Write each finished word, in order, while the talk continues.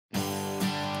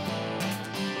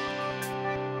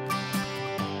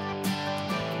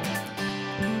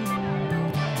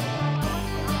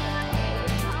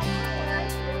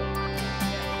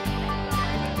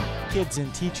Kids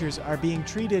and teachers are being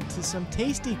treated to some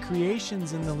tasty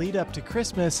creations in the lead up to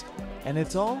Christmas, and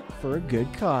it's all for a good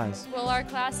cause. Well, our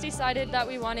class decided that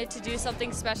we wanted to do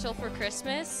something special for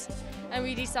Christmas, and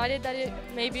we decided that it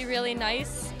may be really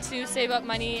nice to save up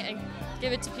money and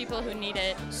give it to people who need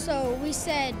it. So we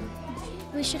said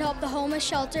we should help the homeless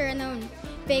shelter, and then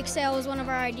bake sale was one of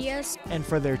our ideas. And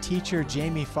for their teacher,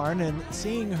 Jamie Farnan,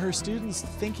 seeing her students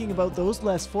thinking about those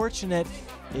less fortunate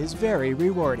is very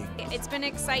rewarding. It's been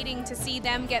exciting to see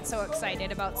them get so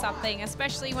excited about something,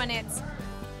 especially when it's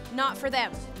not for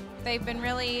them. They've been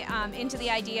really into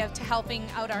the idea of helping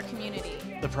out our community.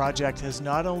 The project has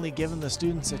not only given the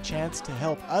students a chance to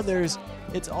help others,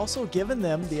 it's also given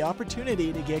them the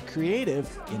opportunity to get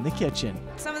creative in the kitchen.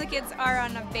 Some of the kids are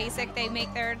on a basic, they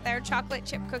make their chocolate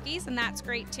chip cookies, and that's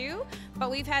great too. But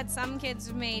we've had some kids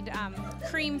who made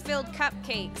cream-filled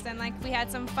cupcakes, and like we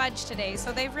had some fudge today.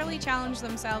 So they've really challenged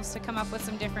themselves to come up with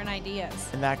some different ideas.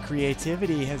 And that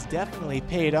creativity has definitely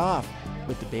paid off,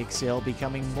 with the bake sale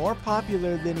becoming more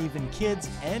popular than even kids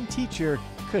and teacher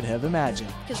could have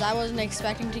imagined. Because I wasn't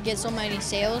expecting to get so many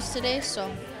sales today,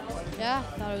 so yeah,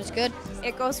 thought it was good.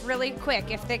 It goes really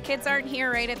quick. If the kids aren't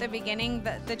here right at the beginning,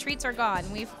 the treats are gone.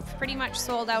 We've pretty much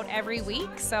sold out every week,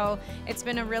 so it's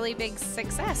been a really big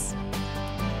success.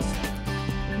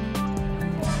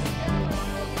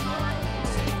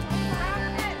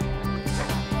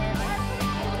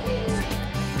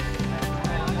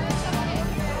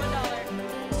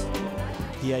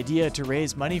 The idea to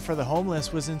raise money for the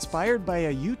homeless was inspired by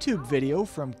a YouTube video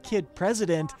from Kid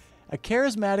President, a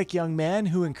charismatic young man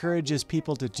who encourages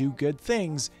people to do good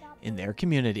things in their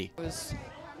community. It was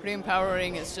pretty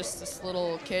empowering. It's just this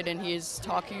little kid, and he's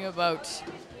talking about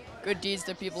good deeds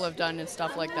that people have done and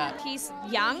stuff like that. He's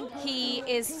young, he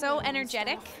is so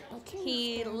energetic,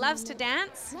 he loves to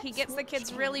dance, he gets the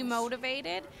kids really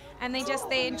motivated, and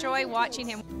they enjoy watching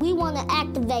him. We want to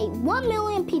activate 1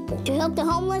 million people to help the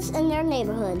homeless in their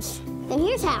neighborhoods. And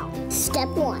here's how. Step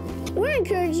 1. We're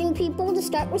encouraging people to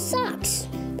start with socks,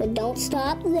 but don't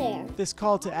stop there. This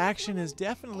call to action has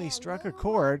definitely struck a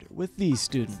chord with these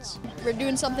students. We're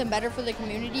doing something better for the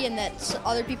community, and that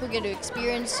other people get to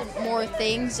experience more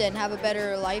things and have a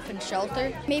better life and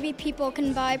shelter. Maybe people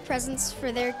can buy presents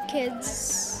for their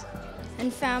kids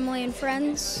and family and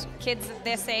friends. Kids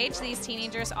this age, these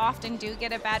teenagers often do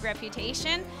get a bad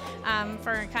reputation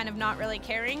for kind of not really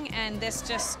caring, and this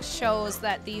just shows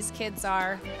that these kids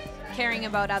are caring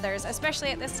about others, especially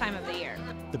at this time of the year.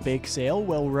 The bake sale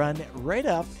will run right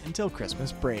up until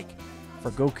Christmas break.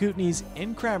 For Go Kootenays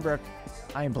in Cranbrook,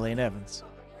 I'm Blaine Evans.